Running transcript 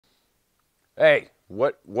Hey,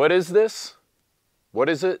 what is this? What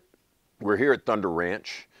is it? We're here at Thunder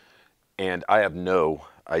Ranch, and I have no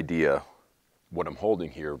idea what I'm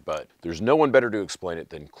holding here, but there's no one better to explain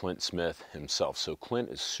it than Clint Smith himself. So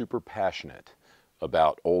Clint is super passionate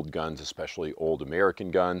about old guns, especially old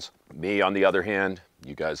American guns. Me, on the other hand,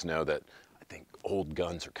 you guys know that I think old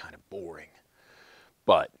guns are kind of boring.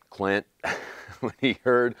 But Clint, when he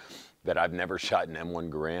heard that I've never shot an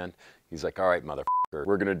M1 Garand, he's like, all right, motherfucker,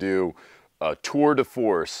 we're gonna do a tour de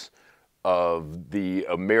force of the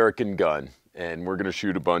American gun, and we're gonna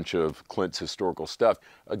shoot a bunch of Clint's historical stuff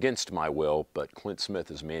against my will, but Clint Smith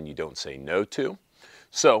is a man you don't say no to.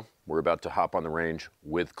 So we're about to hop on the range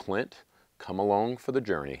with Clint. Come along for the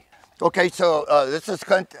journey. Okay, so this is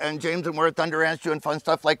Clint and James, and we're at Thunder Ranch doing fun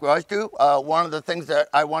stuff like we always do. One of the things that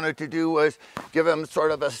I wanted to do was give him sort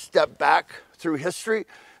of a step back through history.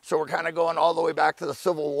 So we're kind of going all the way back to the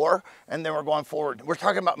Civil War, and then we're going forward. We're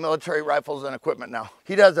talking about military rifles and equipment now.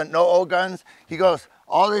 He doesn't know old guns. He goes,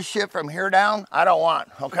 all this shit from here down, I don't want,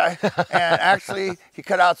 okay? And actually, he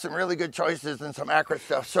cut out some really good choices and some accurate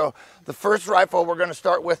stuff. So the first rifle we're gonna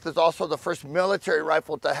start with is also the first military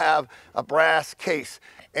rifle to have a brass case.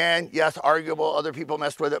 And yes, arguable, other people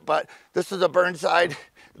messed with it, but this is a Burnside.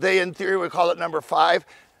 They, in theory, would call it number 5.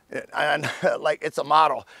 And like it's a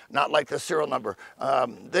model, not like the serial number.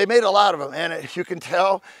 They made a lot of them, and you can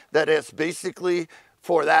tell that it's basically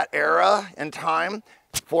for that era in time,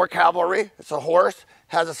 for cavalry. It's a horse,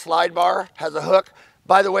 has a slide bar, has a hook.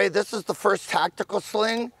 By the way, this is the first tactical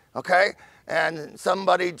sling, okay? And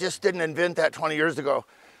somebody just didn't invent that 20 years ago.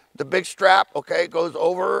 The big strap, okay, goes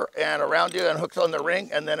over and around you and hooks on the ring,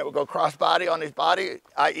 and then it would go crossbody on his body,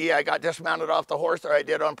 i.e. I got dismounted off the horse, or I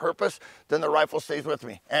did on purpose, then the rifle stays with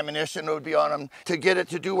me. Ammunition would be on them. To get it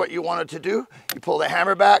to do what you want it to do, you pull the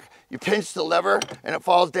hammer back, you pinch the lever, and it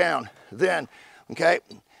falls down. Then, okay,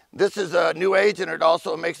 this is a new age, and it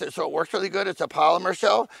also makes it so it works really good. It's a polymer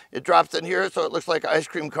shell. It drops in here so it looks like an ice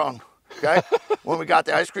cream cone. Okay, when we got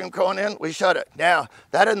the ice cream cone in, we shut it. Now,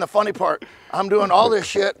 that isn't the funny part. I'm doing all this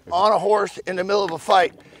shit on a horse in the middle of a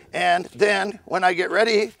fight. And then when I get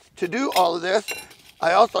ready to do all of this,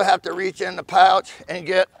 I also have to reach in the pouch and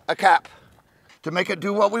get a cap. To make it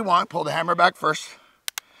do what we want, pull the hammer back first.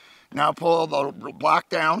 Now pull the block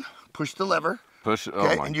down, push the lever. Push, oh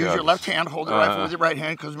okay, my and God. use your left hand, hold the rifle with your right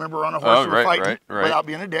hand, because remember we're on a horse, we're fighting without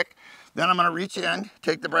being a dick. Then I'm gonna reach in,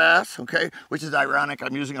 take the brass, okay, which is ironic.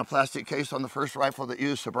 I'm using a plastic case on the first rifle that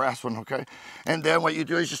used the brass one, okay? And then what you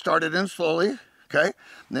do is you start it in slowly, okay?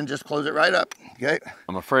 And then just close it right up, okay?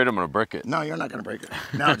 I'm afraid I'm gonna break it. No, you're not gonna break it.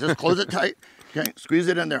 Now just close it tight, okay? Squeeze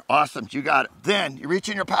it in there, awesome, you got it. Then you reach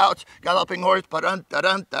in your pouch, galloping horse, ba-dun,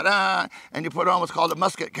 da-dun, da-dun, and you put on what's called a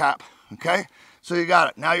musket cap, okay? So you got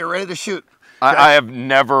it, now you're ready to shoot. Okay? I have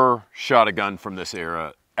never shot a gun from this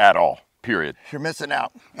era at all. Period. You're missing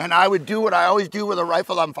out. And I would do what I always do with a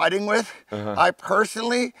rifle I'm fighting with. I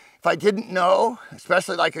personally, if I didn't know,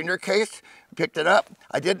 especially like in your case, picked it up,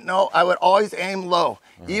 I didn't know, I would always aim low.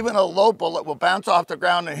 Even a low bullet will bounce off the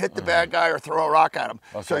ground and hit the bad guy or throw a rock at him.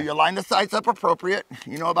 Okay. So you line the sights up appropriate.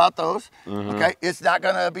 You know about those. Okay, it's not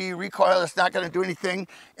gonna be recoil, it's not gonna do anything,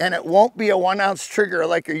 and it won't be a 1-ounce trigger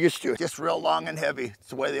like you're used to. Just real long and heavy. It's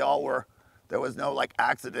the way they all were. There was no like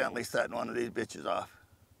accidentally setting one of these bitches off.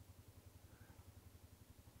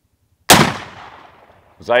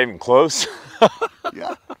 Was I even close?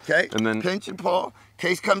 Yeah, okay, and then pinch and pull,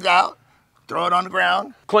 case comes out, throw it on the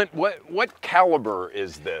ground. Clint, what caliber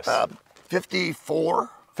is this?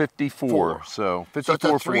 54. 54, so 54. So it's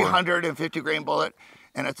a 350 grain bullet,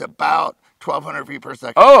 and it's about 1,200 feet per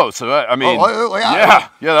second. Oh, so that, I mean, yeah,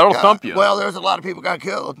 that'll thump you. Well, there's a lot of people got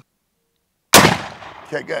killed.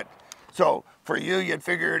 Okay, good. So for you, you'd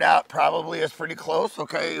figure it out probably is pretty close,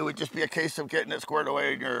 okay? It would just be a case of getting it squared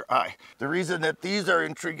away in your eye. The reason that these are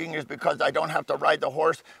intriguing is because I don't have to ride the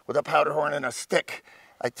horse with a powder horn and a stick.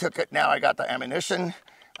 I took it, now I got the ammunition,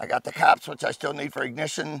 I got the caps, which I still need for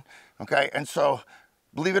ignition, okay? And so,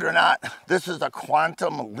 believe it or not, this is a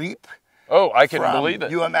quantum leap. Oh, I can believe it.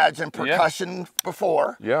 You imagine percussion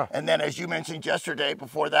before, yeah, and then as you mentioned yesterday,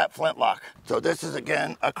 before that, flintlock. So this is,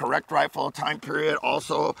 again, a correct rifle, time period,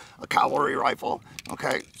 also a cavalry rifle,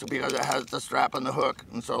 okay? So because it has the strap and the hook,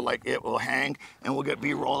 and so like it will hang, and we'll get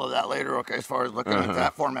B-roll of that later, okay, as far as looking at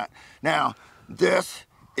that format. Now, this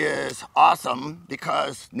is awesome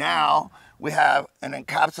because now we have an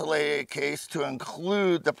encapsulated case to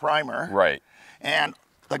include the primer. Right. And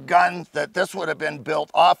the gun that this would have been built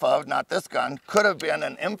off of, not this gun, could have been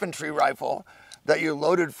an infantry rifle that you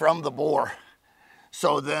loaded from the bore.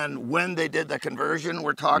 So then when they did the conversion,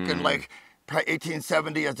 we're talking like probably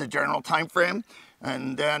 1870 as a general time frame.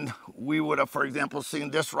 And then we would have, for example,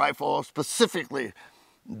 seen this rifle, specifically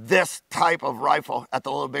this type of rifle at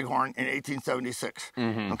the Little Bighorn in 1876.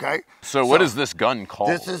 Okay. So what is this gun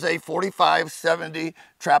called? This is a 45-70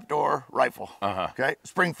 trapdoor rifle. Okay,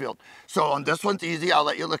 Springfield. So on this one's easy. I'll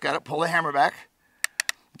let you look at it. Pull the hammer back.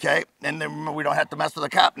 Okay, and then we don't have to mess with the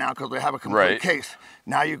cap now because we have a complete case.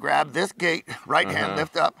 Now you grab this gate, right hand,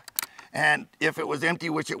 lift up, and if it was empty,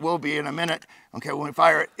 which it will be in a minute, okay, when we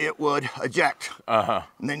fire it, it would eject.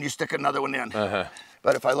 And then you stick another one in.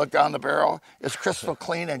 But if I look down the barrel, it's crystal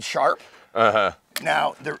clean and sharp.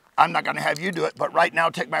 Now, I'm not going to have you do it, but right now,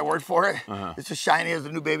 take my word for it, it's as shiny as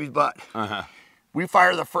a new baby's butt. We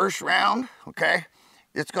fire the first round, okay?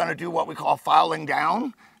 It's going to do what we call filing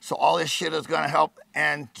down. So all this shit is going to help.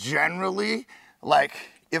 And generally, like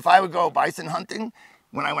if I would go bison hunting,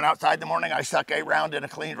 when I went outside in the morning, I stuck a round in a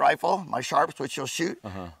cleaned rifle, my sharps, which you'll shoot,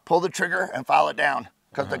 pull the trigger and file it down.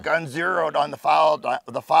 Because the gun zeroed on the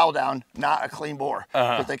file down, not a clean bore.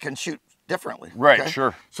 Because they can shoot differently. Right,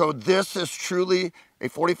 sure. So this is truly a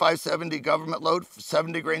 45-70 government load,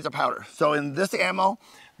 70 grains of powder. So in this ammo,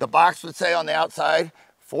 the box would say on the outside,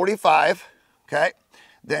 45, okay?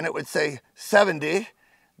 Then it would say 70,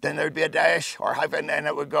 then there'd be a dash or hyphen, and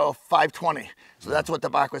it would go 520. So that's what the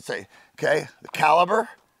box would say, okay? The caliber,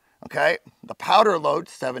 okay? The powder load,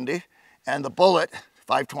 70, and the bullet,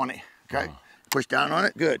 520, okay? Push down on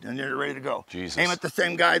it, good, and you're ready to go. Jesus. Aim at the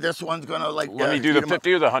same guy. This one's gonna like. Let me do the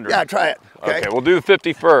 50 or the 100? Yeah, try it. Okay, we'll do the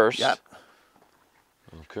 50 first. Yep.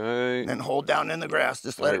 Okay. And hold down in the grass.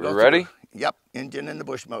 Just let it go. Ready? Through. Yep. Engine in the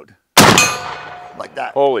bush mode. Like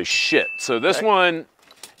that. Holy shit. So this one,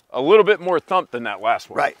 a little bit more thump than that last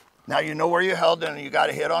one. Right. Now you know where you held and you got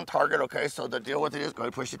to hit on target, okay? So the deal with it is go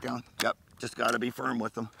ahead, push it down. Yep. Just got to be firm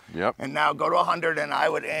with them. Yep. And now go to 100 and I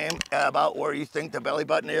would aim about where you think the belly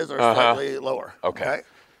button is or slightly lower. Okay.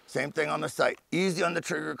 Same thing on the sight. Easy on the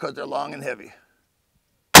trigger because they're long and heavy.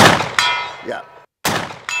 Yeah.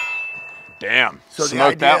 Damn. So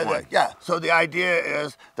smoked that one. Yeah. So the idea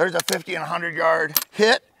is there's a 50 and 100 yard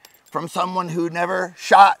hit from someone who never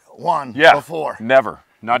shot one before. Never.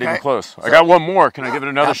 Not even close. So, I got one more. Can I give it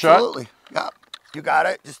another shot? Absolutely. Yeah. You got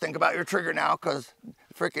it. Just think about your trigger now because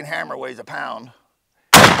the freaking hammer weighs a pound.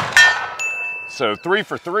 So 3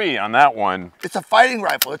 for 3 on that one. It's a fighting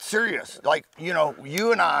rifle. It's serious. Like, you know,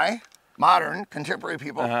 you and I, modern, contemporary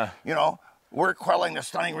people, you know, we're quelling the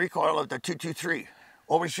stunning recoil of the 223.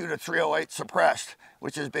 Or we shoot a 308 suppressed,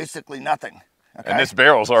 which is basically nothing. Okay? And this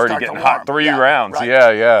barrel's already getting hot. 3 rounds. Right.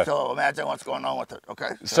 Yeah. So imagine what's going on with it,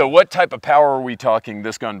 okay? So what type of power are we talking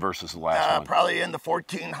this gun versus the last one? Probably in the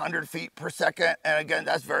 1,400 feet per second. And again,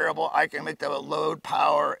 that's variable. I can make the load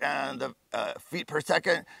power and the feet per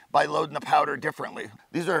second by loading the powder differently.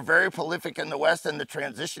 These are very prolific in the West in the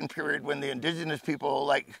transition period when the indigenous people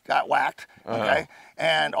like got whacked, okay?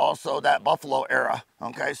 And also that buffalo era,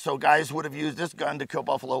 okay? So guys would have used this gun to kill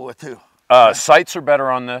buffalo with too. Sights are better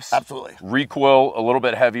on this. Absolutely. Recoil a little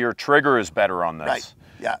bit heavier. Trigger is better on this.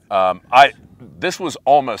 Right. Yeah. This was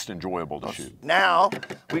almost enjoyable to shoot. Now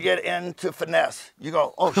we get into finesse. You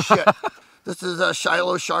go, oh shit. This is a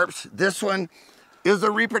Shiloh Sharps. This one is a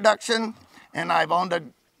reproduction, and I've owned a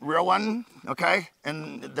real one, okay?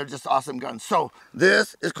 And they're just awesome guns. So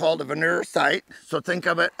this is called a veneer sight. So think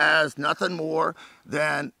of it as nothing more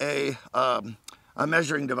than a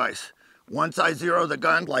measuring device. Once I zero the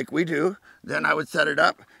gun like we do, then I would set it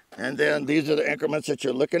up. And then these are the increments that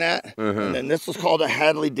you're looking at. And then this is called a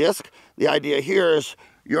Hadley disc. The idea here is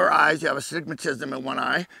your eyes, you have astigmatism in one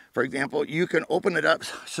eye. For example, you can open it up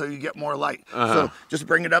so you get more light. So just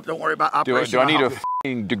bring it up. Don't worry about operation. Do I need a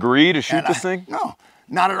f***ing degree to shoot this thing? No,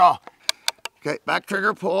 not at all. Okay, back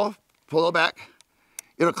trigger, pull it back.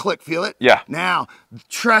 It'll click, feel it? Yeah. Now,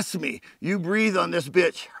 trust me, you breathe on this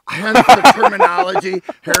bitch. Hence the terminology,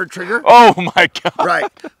 hair trigger. Oh my God.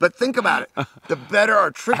 Right, but think about it. The better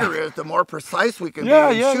our trigger is, the more precise we can be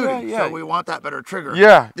in shooting. So we want that better trigger.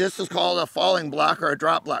 Yeah. This is called a falling block or a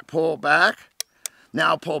drop block. Pull back.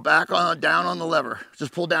 Now pull back down on the lever.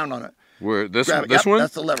 Just pull down on it. Where, this one?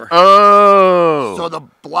 That's the lever. Oh. So the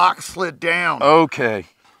block slid down. Okay.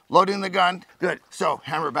 Loading the gun. Good. So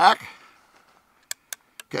hammer back.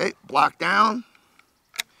 Okay, block down,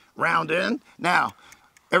 round in. Now,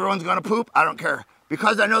 everyone's gonna poop, I don't care.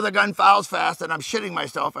 Because I know the gun fouls fast and I'm shitting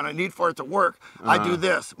myself and I need for it to work, I do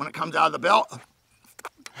this. When it comes out of the belt,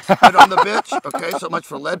 spit on the bitch, okay, so much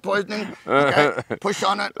for lead poisoning, okay, push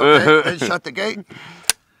on it, okay, and shut the gate.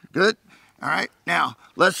 Good, all right. Now,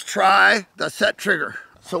 let's try the set trigger.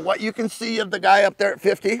 So what you can see of the guy up there at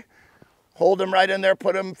 50, hold him right in there,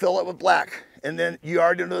 fill it with black. And then you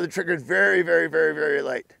already know the trigger is very, very, very, very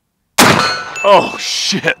light. Oh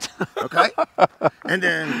shit! Okay, and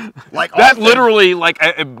then like that literally like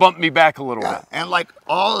it bumped me back a little bit. And like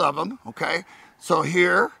all of them, okay. So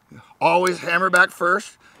here, always hammer back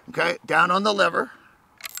first, okay, down on the lever,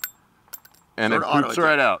 and it poops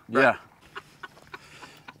right out. Right.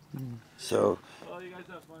 Yeah. So. Well, you guys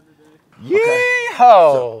have fun today.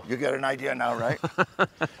 Yeehaw! So you get an idea now, right?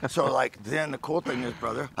 So like then the cool thing is,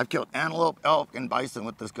 brother, I've killed antelope, elk, and bison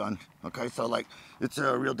with this gun. Okay, so like it's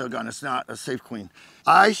a real deal gun. It's not a safe queen.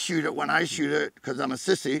 I shoot it when I shoot it because I'm a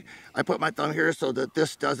sissy. I put my thumb here so that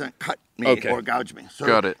this doesn't cut me or gouge me. So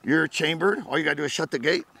got it. You're chambered. All you gotta do is shut the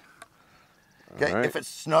gate. Okay, right. If it's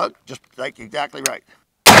snug, just like exactly right.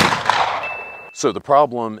 So the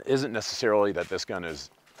problem isn't necessarily that this gun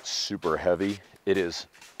is super heavy. It is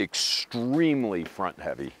extremely front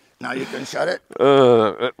heavy. Now you can shut it.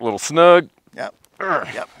 A little snug. Yep.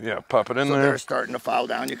 Yep. Yeah, pop it in so there. They're starting to file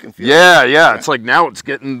down. You can feel it. Okay. Yeah. It's like now it's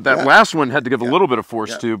getting, that last one had to give a little bit of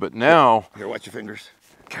force too, but now. Here, watch your fingers.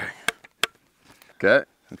 Okay. Okay.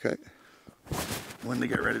 Okay. When they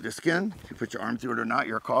get ready to skin, if you put your arm through it or not,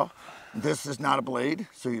 your call. This is not a blade,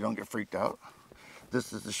 so you don't get freaked out.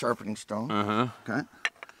 This is the sharpening stone. Okay.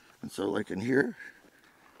 And so like in here.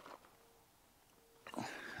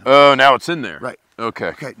 Oh, now it's in there. Right. Okay.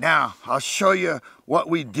 Okay, now I'll show you what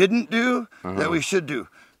we didn't do that we should do.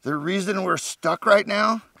 The reason we're stuck right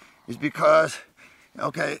now is because,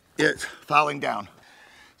 okay, it's fouling down.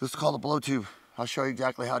 This is called a blow tube. I'll show you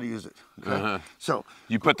exactly how to use it. Okay. So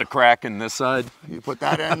you put the crack in this side. You put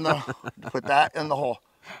that in the hole.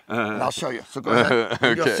 And I'll show you. So go ahead.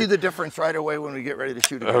 Okay. You'll see the difference right away when we get ready to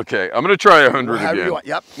shoot again. Okay, I'm gonna try 100 again. You want.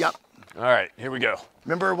 Yep, yep. All right, here we go.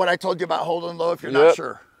 Remember what I told you about holding low if you're not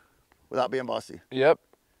sure, without being bossy. Yep.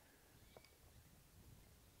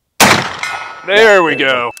 There we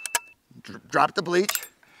go. Drop the bleach.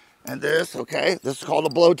 And this, okay, this is called a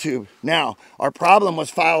blow tube. Now, our problem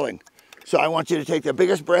was fouling. So I want you to take the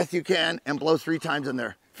biggest breath you can and blow 3 times in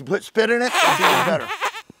there. If you put spit in it, it's even better.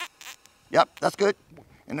 Yep, that's good.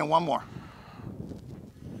 And then one more.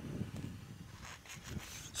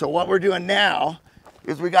 So what we're doing now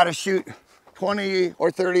is we got to shoot 20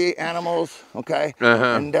 or 30 animals, okay,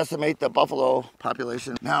 and decimate the buffalo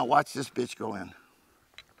population. Now watch this bitch go in.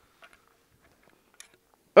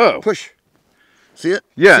 Oh. Push. See it?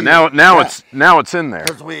 Yeah, See now it's in there.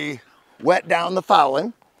 Because we wet down the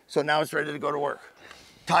fouling, so now it's ready to go to work.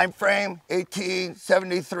 Time frame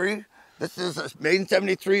 1873. This is made in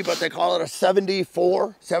 73, but they call it a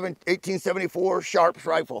 1874 Sharps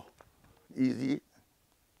rifle. Easy.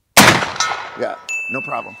 Yeah, no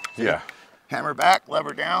problem. See? Yeah. Hammer back,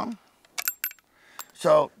 lever down.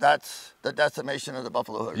 So that's the decimation of the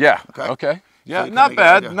buffalo hood. Yeah. Okay. Yeah, so not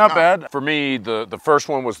bad, not bad. For me, the first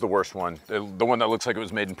one was the worst one. The one that looks like it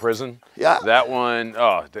was made in prison. Yeah. That one,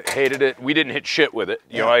 hated it. We didn't hit shit with it.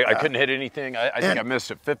 You know, I couldn't hit anything. I think I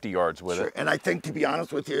missed it 50 yards with it. And I think, to be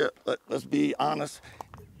honest with you, let's be honest,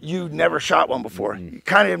 you never shot one before. You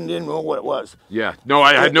kind of didn't know what it was. Yeah. No,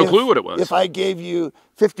 I had no clue what it was. If I gave you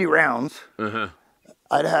 50 rounds,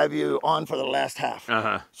 I'd have you on for the last half.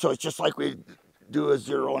 So it's just like we do a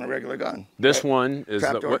 0 on a regular gun. This one is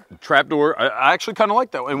Trapdoor. I actually kind of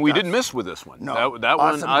like that one. And we didn't miss with this one. No, that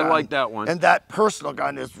awesome one, I like that one. And that personal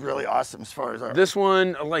gun is really awesome as far as our... This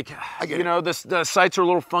one, like, you know, the sights are a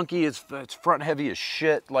little funky. It's front heavy as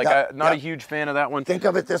shit. Like, not a huge fan of that one. Think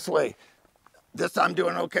of it this way. This I'm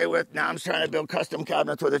doing okay with. Now I'm trying to build custom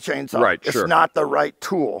cabinets with a chainsaw. Right, sure. It's not the right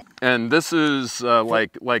tool. And this is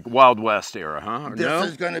like Wild West era, huh? Or this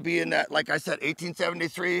is going to be in that, like I said,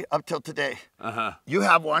 1873 up till today. You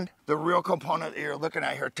have one. The real component that you're looking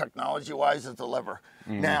at here, technology-wise, is the lever.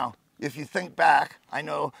 Now, if you think back, I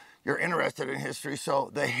know you're interested in history,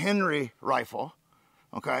 so the Henry rifle,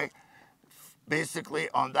 okay, basically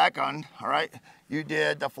on that gun, all right, you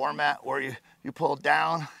did the format where you pulled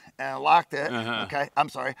down and locked it, okay, I'm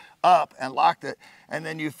sorry, up and locked it, and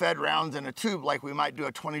then you fed rounds in a tube like we might do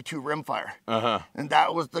a 22 rimfire. And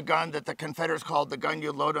that was the gun that the Confederates called the gun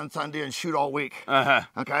you load on Sunday and shoot all week.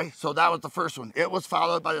 Okay, so that was the first one. It was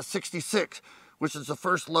followed by the 66, which is the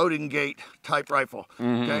first loading gate type rifle.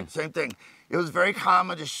 Okay, same thing. It was very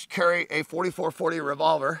common to carry a 4440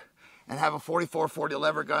 revolver and have a 4440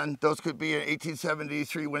 lever gun. Those could be an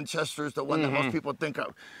 1873 Winchesters, the one that most people think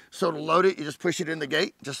of. So to load it, you just push it in the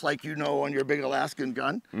gate, just like you know on your big Alaskan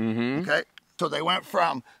gun. Okay, so they went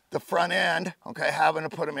from the front end, okay, having to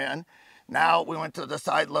put them in. Now we went to the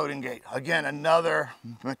side loading gate. Again, another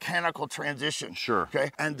mechanical transition. Sure.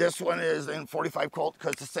 Okay, and this one is in 45 Colt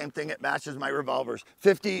because the same thing, it matches my revolvers.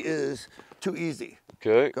 50 is too easy.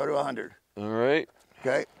 Okay. Go to 100. All right.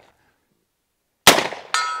 Okay.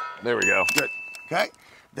 There we go. Good. Okay.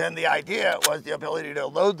 Then the idea was the ability to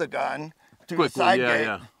load the gun through the Quickly, side yeah, gate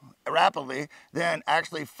yeah. rapidly, then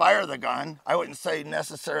actually fire the gun. I wouldn't say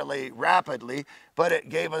necessarily rapidly, but it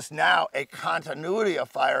gave us now a continuity of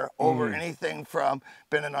fire over anything from,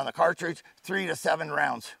 depending on the cartridge, 3 to 7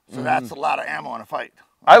 rounds. So that's a lot of ammo in a fight.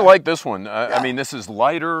 I like this one. I Yeah. mean, this is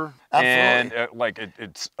lighter Absolutely. and like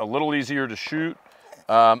it's a little easier to shoot.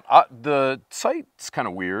 The sight's kind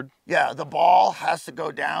of weird. Yeah, the ball has to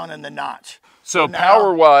go down in the notch. So now-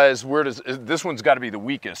 power-wise, this one's got to be the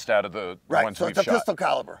weakest out of the Right, ones so we've it's a shot. pistol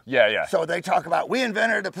caliber. Yeah, yeah. So they talk about, we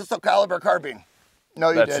invented a pistol caliber carbine. No,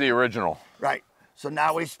 you That's didn't. the original. Right. So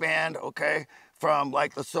now we spanned, okay, from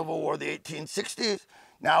like the Civil War, the 1860s.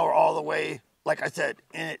 Now we're all the way, like I said,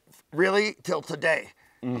 in it really till today.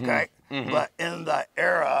 Okay. But in the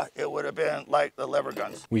era, it would have been like the lever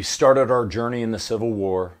guns. We started our journey in the Civil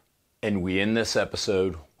War, and we end this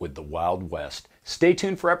episode with the Wild West. Stay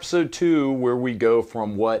tuned for episode 2, where we go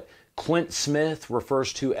from what Clint Smith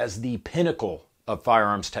refers to as the pinnacle of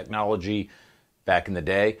firearms technology back in the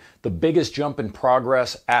day, the biggest jump in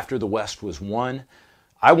progress after the West was won.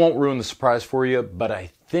 I won't ruin the surprise for you, but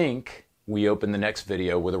I think we open the next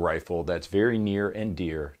video with a rifle that's very near and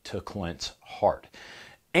dear to Clint's heart.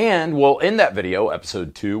 And we'll end that video,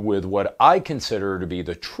 episode 2, with what I consider to be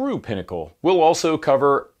the true pinnacle. We'll also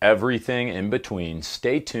cover everything in between.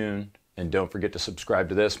 Stay tuned, and don't forget to subscribe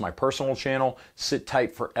to this, my personal channel. Sit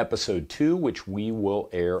tight for episode 2, which we will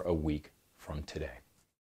air a week from today.